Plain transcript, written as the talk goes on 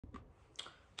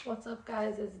What's up,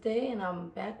 guys? It's Day and I'm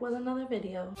back with another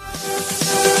video.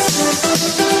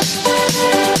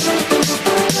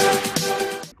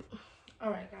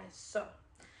 Alright guys, so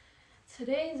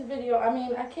today's video,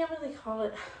 I can't really call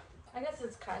it, I guess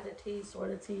it's kind of tea,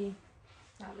 sort of tea,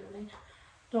 not really.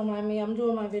 Don't mind me, I'm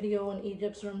doing my video in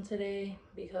Egypt's room today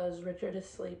because Richard is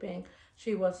sleeping.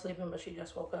 She was sleeping, but she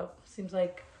just woke up. Seems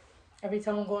like every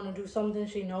time I'm going to do something,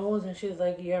 she knows and she's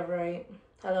like, yeah, right.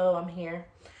 Hello, I'm here.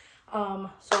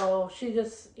 So she's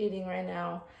just eating right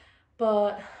now.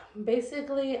 But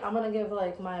basically, I'm gonna give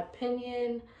like my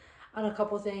opinion on a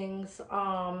couple things.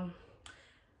 I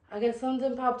guess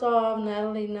something popped off.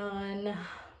 Natalienunn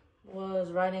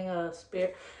was riding a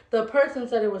Spirit. The person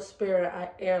said it was Spirit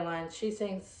Airlines.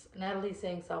 Natalie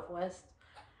saying Southwest.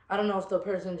 I don't know if the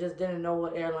person just didn't know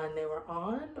what airline they were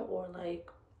on or like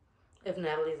if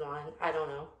Natalie's lying. I don't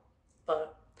know.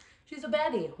 But she's a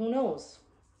baddie. Who knows?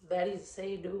 Baddies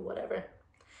say, do, whatever.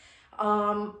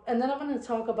 And then I'm going to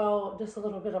talk about just a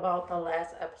little bit about the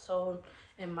last episode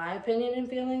and my opinion and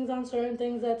feelings on certain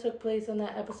things that took place in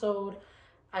that episode.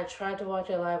 I tried to watch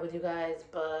it live with you guys,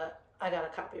 but I got a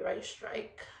copyright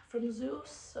strike from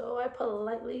Zeus, so I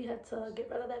politely had to get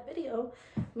rid of that video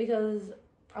because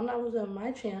I'm not losing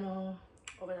my channel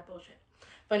over that bullshit.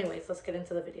 But anyways, let's get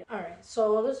into the video. All right,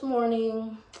 so this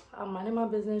morning, I'm minding my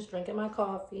business, drinking my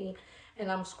coffee, and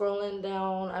I'm scrolling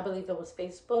down, I believe it was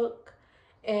Facebook,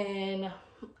 and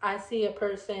I see a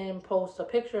person post a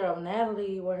picture of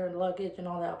Natalie with her luggage and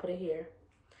all that. I'll put it here.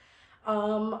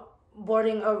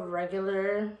 Boarding a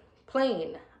regular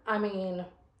plane. I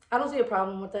don't see a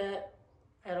problem with that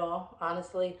at all,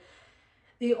 honestly.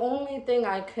 The only thing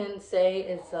I can say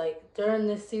is like during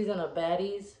this season of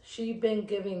baddies, she been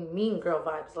giving Mean Girl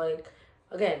vibes. Like,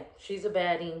 again, she's a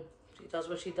baddie. She does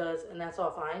what she does, and that's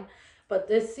all fine. But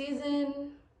this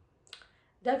season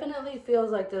definitely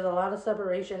feels like there's a lot of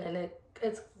separation, and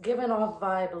it's giving off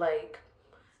vibe like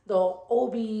the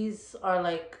OBs are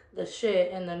like the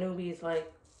shit and the newbies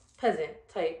like peasant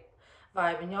type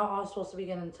vibe, and y'all all supposed to be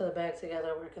getting into the bag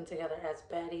together, working together as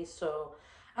baddies. So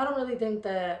I don't really think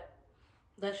that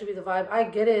should be the vibe. I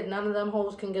get it, none of them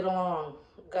hoes can get along,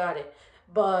 got it,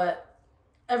 but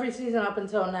every season up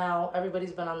until now,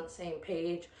 everybody's been on the same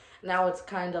page. Now it's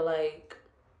kind of like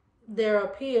they're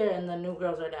up here and the new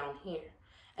girls are down here.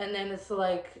 And then it's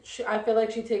like, I feel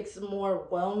like she takes more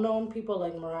well-known people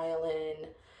like Mariah Lynn,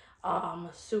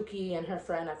 Suki and her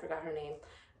friend, I forgot her name,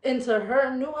 into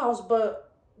her new house,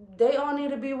 but they all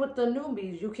need to be with the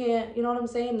newbies. You can't, you know what I'm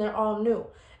saying? They're all new.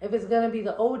 If it's going to be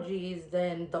the OGs,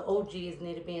 then the OGs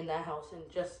need to be in that house and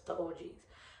just the OGs.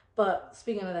 But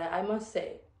speaking of that, I must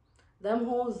say, them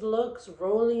hoes looks,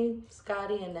 Rolly,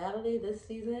 Scotty, and Natalie this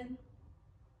season,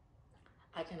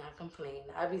 I cannot complain.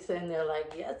 I be sitting there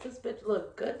like, yes, this bitch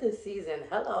look good this season.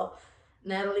 Hello.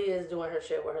 Natalie is doing her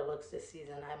shit with her looks this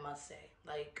season, I must say.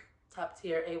 Like, top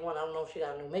tier A1. I don't know if she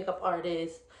got a new makeup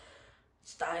artist,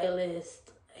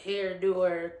 stylist,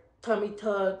 hairdoer, tummy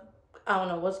tuck. I don't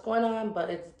know what's going on, but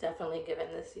it's definitely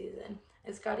given this season.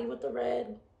 And Scotty with the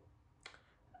red,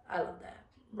 I love that.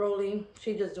 Rolly,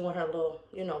 she just doing her little,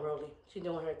 you know, Rolly. She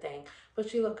doing her thing. But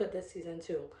she look good this season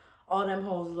too. All them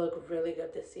hoes look really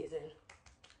good this season.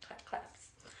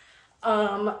 Claps.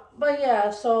 But yeah,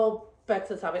 so back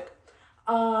to the topic.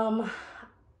 I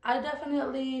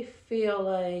definitely feel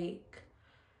like,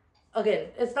 again,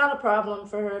 it's not a problem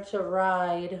for her to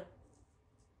ride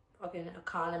fucking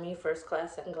economy, first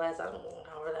class, second class, I don't know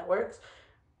however that works.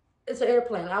 It's an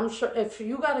airplane. I'm sure if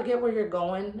you gotta get where you're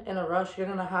going in a rush, you're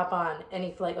gonna hop on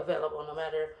any flight available, no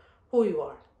matter who you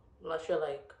are. Unless you're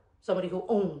like somebody who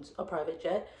owns a private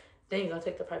jet, then you're gonna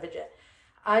take the private jet.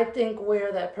 I think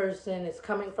where that person is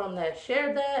coming from that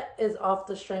shared that is off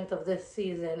the strength of this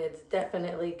season. It's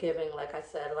definitely giving, like I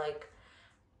said, like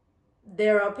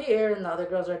they're up here and the other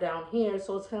girls are down here.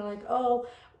 So it's kind of like, oh,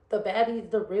 the baddies,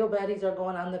 the real baddies are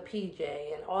going on the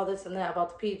PJ and all this and that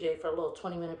about the PJ for a little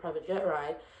 20-minute private jet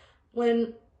ride.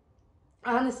 When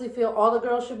I honestly feel all the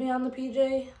girls should be on the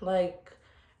PJ. Like,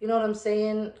 you know what I'm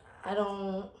saying?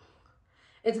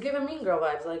 It's giving Mean Girl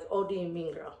vibes, like OD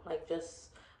Mean Girl. Like, just,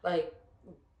 like,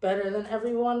 better than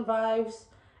everyone vibes.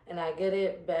 And I get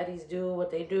it, baddies do what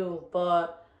they do,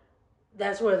 but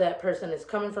that's where that person is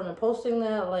coming from and posting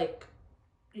that. Like,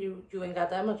 you ain't got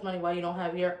that much money, why you don't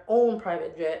have your own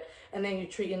private jet, and then you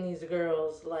treating these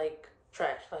girls like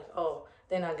trash. Like, oh,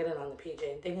 they're not getting on the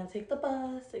PJ, they're gonna take the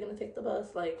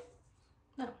bus, like,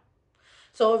 no.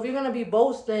 So if you're gonna be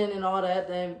boasting and all that,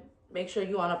 then make sure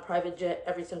you on a private jet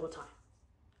every single time.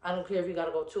 I don't care if you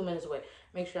gotta go 2 minutes away,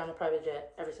 make sure you're on a private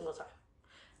jet every single time.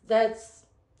 That's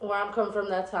where I'm coming from,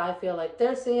 that's how I feel like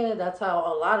they're seeing it. That's how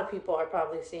a lot of people are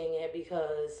probably seeing it,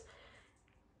 because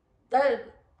that,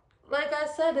 like I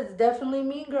said, it's definitely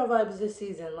Mean Girl vibes this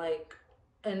season. Like,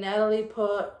 and Natalie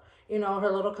put,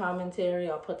 her little commentary.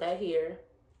 I'll put that here.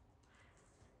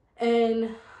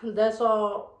 And that's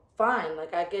all fine.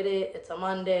 Like, I get it. It's a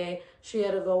Monday. She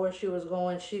had to go where she was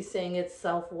going. She's saying it's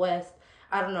Southwest.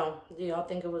 I don't know. Do y'all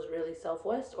think it was really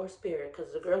Southwest or Spirit?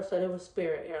 Because the girl said it was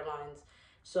Spirit Airlines.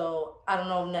 So I don't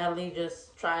know if Natalie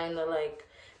just trying to like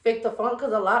fake the funk,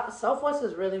 because a lot Southwest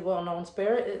is really well known.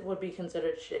 Spirit, it would be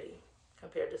considered shitty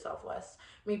compared to Southwest.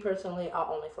 Me personally,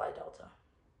 I'll only fly Delta.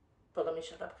 But let me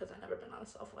shut up, because I've never been on a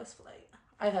Southwest flight.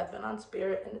 I have been on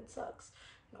Spirit and it sucks.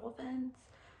 No offense.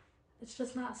 It's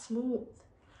just not smooth.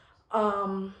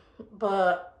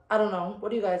 But I don't know.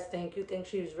 What do you guys think? You think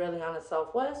she's really on a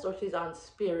Southwest, or she's on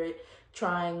Spirit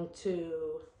trying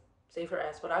to save her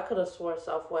ass? But I could have swore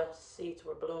Southwest seats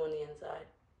were blue on the inside.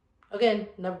 Again,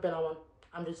 never been on one.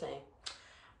 I'm just saying.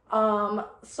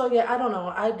 So yeah, I don't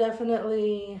know. I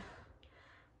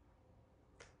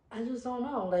just don't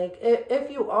know. Like, if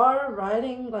you are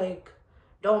riding, like,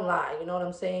 don't lie. You know what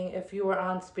I'm saying? If you were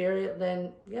on Spirit,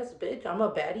 then yes, bitch, I'm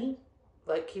a baddie.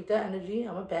 Like, keep that energy.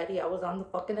 I'm a baddie. I was on the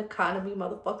fucking economy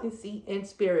motherfucking seat in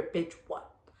Spirit, bitch.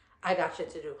 What? I got shit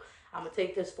to do. I'm gonna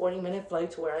take this 40-minute flight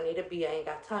to where I need to be. I ain't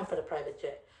got time for the private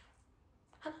jet.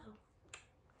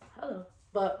 Hello.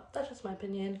 But that's just my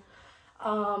opinion.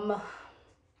 I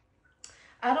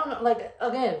don't know. Like,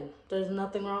 again, there's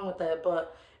nothing wrong with that.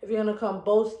 But if you're gonna come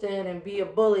boasting and be a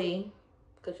bully,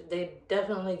 because they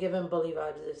definitely giving bully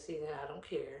vibes this season, I don't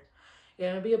care.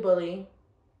 You're gonna be a bully,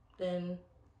 then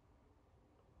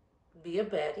be a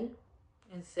baddie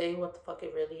and say what the fuck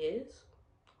it really is,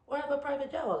 or have a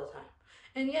private jet all the time.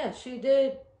 And yeah, she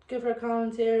did give her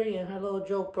commentary and her little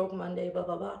joke broke Monday, blah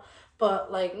blah blah.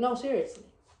 But like, no, seriously.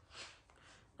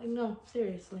 Like, no,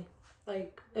 seriously.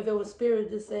 Like, if it was Spirit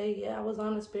to say, yeah, I was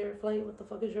on a Spirit flight, what the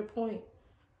fuck is your point?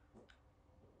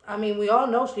 I mean, we all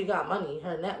know she got money.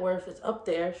 Her net worth is up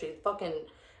there. She's fucking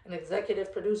an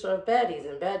executive producer of Baddies,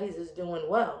 and Baddies is doing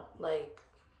well. Like,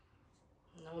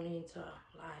 no need to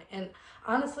lie. And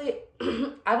honestly,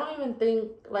 I don't even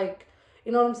think, like,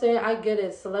 you know what I'm saying? I get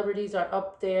it. Celebrities are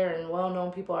up there and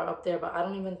well-known people are up there, but I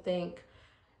don't even think,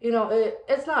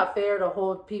 it's not fair to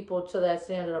hold people to that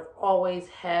standard of always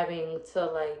having to,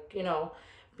 like,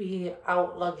 be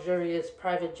out luxurious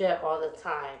private jet all the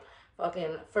time,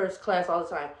 fucking first class all the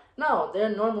time. No,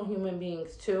 they're normal human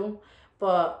beings too,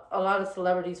 but a lot of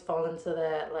celebrities fall into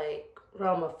that, like,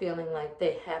 realm of feeling like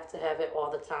they have to have it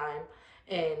all the time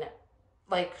and,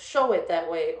 like, show it that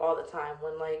way all the time,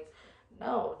 when, like,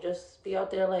 no, just be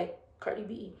out there like Cardi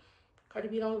B. Cardi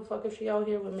B don't give a fuck if she out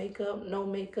here with makeup, no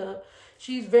makeup.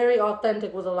 She's very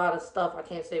authentic with a lot of stuff. I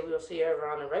can't say we'll see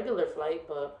her on a regular flight,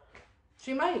 but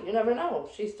she might. You never know.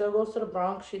 She still goes to the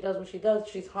Bronx. She does what she does.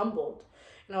 She's humbled.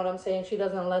 You know what I'm saying? She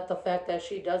doesn't let the fact that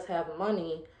she does have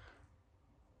money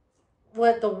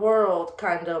let the world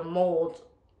kind of mold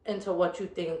into what you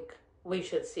think we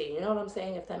should see. You know what I'm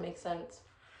saying? If that makes sense.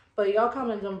 But y'all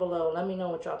comment down below. Let me know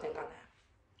what y'all think on that.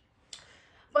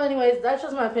 But anyways, that's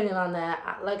just my opinion on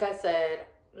that. Like I said,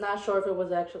 not sure if it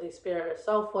was actually Spirit or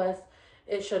Southwest.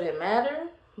 It shouldn't matter.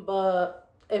 But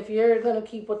if you're going to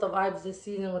keep with the vibes this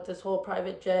season with this whole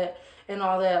private jet and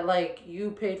all that, like,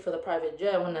 you paid for the private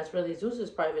jet when that's really Zeus's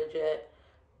private jet,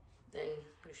 then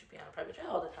you should be on a private jet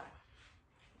all the time.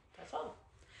 That's all.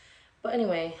 But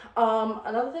anyway,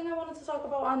 another thing I wanted to talk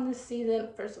about on this season,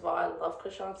 first of all, I love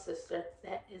Krishan's sister.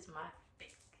 That is my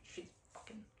favorite. She's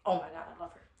fucking, oh my God, I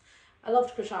love her. I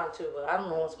loved Krishan too, but I don't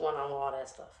know what's going on with all that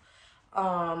stuff.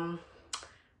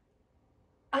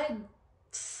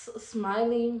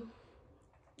 Smiley,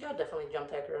 y'all definitely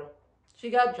jumped that girl.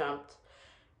 She got jumped.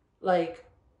 Like,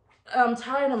 I'm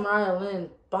tired of Mariah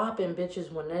Lynn bopping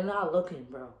bitches when they're not looking,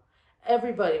 bro.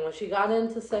 Everybody, when she got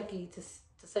into Seki's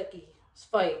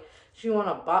fight, she want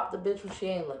to bop the bitch when she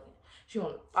ain't looking. She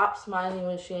want to bop Smiley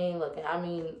when she ain't looking. I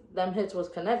mean, them hits was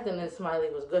connecting and Smiley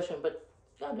was gushing, but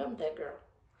y'all jumped that girl.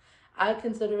 I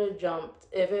consider it jumped.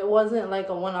 If it wasn't like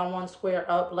a one-on-one square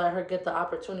up, let her get the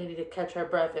opportunity to catch her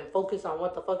breath and focus on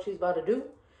what the fuck she's about to do,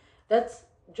 that's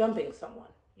jumping someone.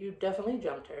 You definitely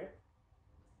jumped her.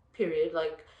 Period.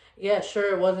 Like, yeah,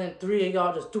 sure, it wasn't three of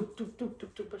y'all just doop, doop, doop,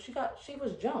 doop, doop, but she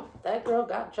was jumped. That girl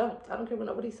got jumped. I don't care what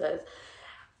nobody says.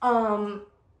 And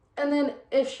then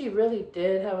if she really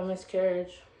did have a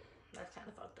miscarriage, that's kind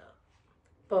of fucked up.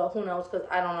 But who knows? Because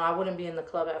I don't know. I wouldn't be in the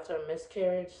club after a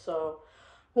miscarriage, so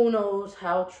who knows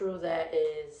how true that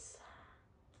is.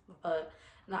 But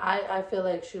no, I feel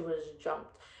like she was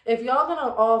jumped. If y'all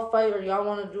gonna all fight or y'all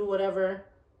want to do whatever,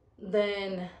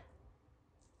 then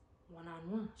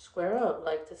one-on-one. Square up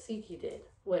like Tasiki did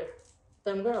with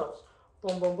them girls.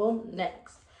 Boom, boom, boom.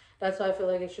 Next. That's how I feel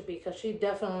like it should be, because she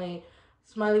definitely,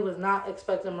 Smiley was not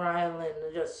expecting Mariah Lynn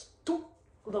to just stoop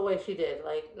the way she did.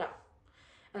 Like, no.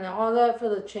 And then all that for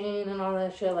the chain and all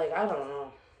that shit, like, I don't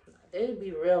know. It'd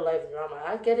be real life drama.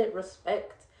 I get it,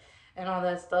 respect and all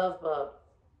that stuff, but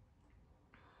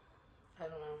I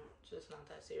don't know. It's just not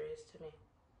that serious to me.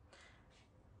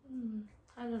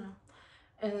 I don't know.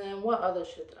 And then what other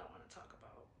shit did I want to talk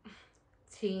about?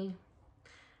 T.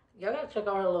 Y'all gotta check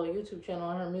out her little YouTube channel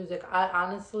and her music. I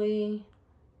honestly,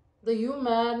 the You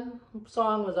Mad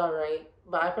song was alright,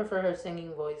 but I prefer her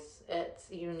singing voice. It's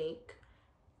unique.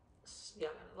 Y'all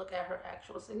gotta look at her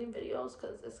actual singing videos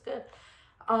because it's good.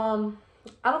 I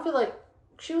don't feel like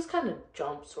she was kind of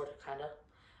jump, sort of, kind of,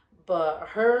 but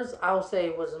hers, I'll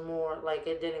say, was more like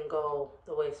it didn't go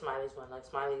the way Smiley's went. Like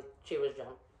Smiley, she was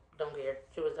jump. Don't care.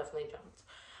 She was definitely jumped.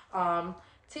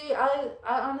 T, I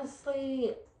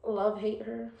honestly hate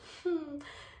her.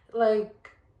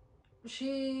 Like,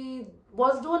 she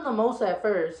was doing the most at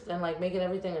first and like making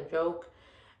everything a joke,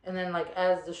 and then like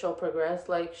as the show progressed,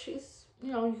 like she's,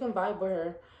 you know, you can vibe with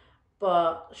her,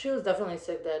 but she was definitely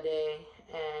sick that day.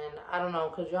 And I don't know,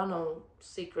 because y'all know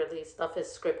secretly stuff is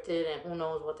scripted and who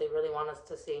knows what they really want us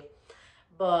to see.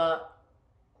 But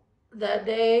that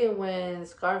day when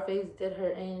Scarface did her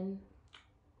in,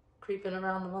 creeping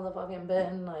around the motherfucking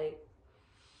bed, like,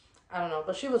 I don't know.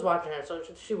 But she was watching her, so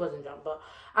she wasn't jumped. But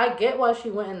I get why she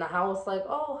went in the house like,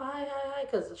 oh, hi,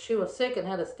 because she was sick and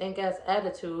had a stink-ass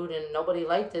attitude and nobody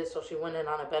liked it, so she went in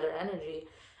on a better energy.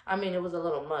 I mean, it was a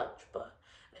little much, but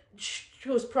she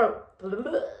was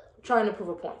trying to prove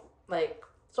a point. Like,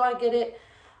 so I get it.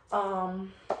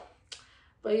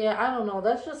 But yeah, I don't know.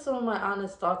 That's just some of my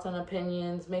honest thoughts and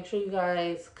opinions. Make sure you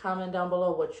guys comment down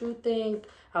below what you think,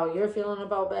 how you're feeling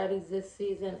about baddies this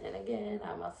season. And again,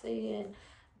 I'm not saying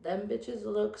them bitches'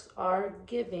 looks are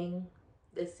giving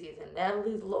this season.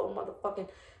 Natalie's little motherfucking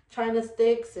China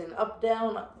sticks and up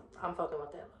down. I'm fucking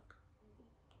with that look.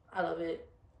 I love it.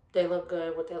 They look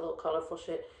good with their little colorful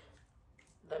shit.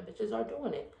 Them bitches are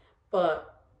doing it.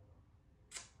 But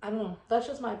I don't know. That's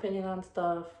just my opinion on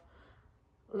stuff.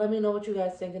 Let me know what you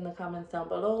guys think in the comments down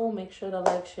below. Make sure to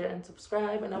like, share, and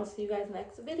subscribe. And I'll see you guys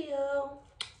next video.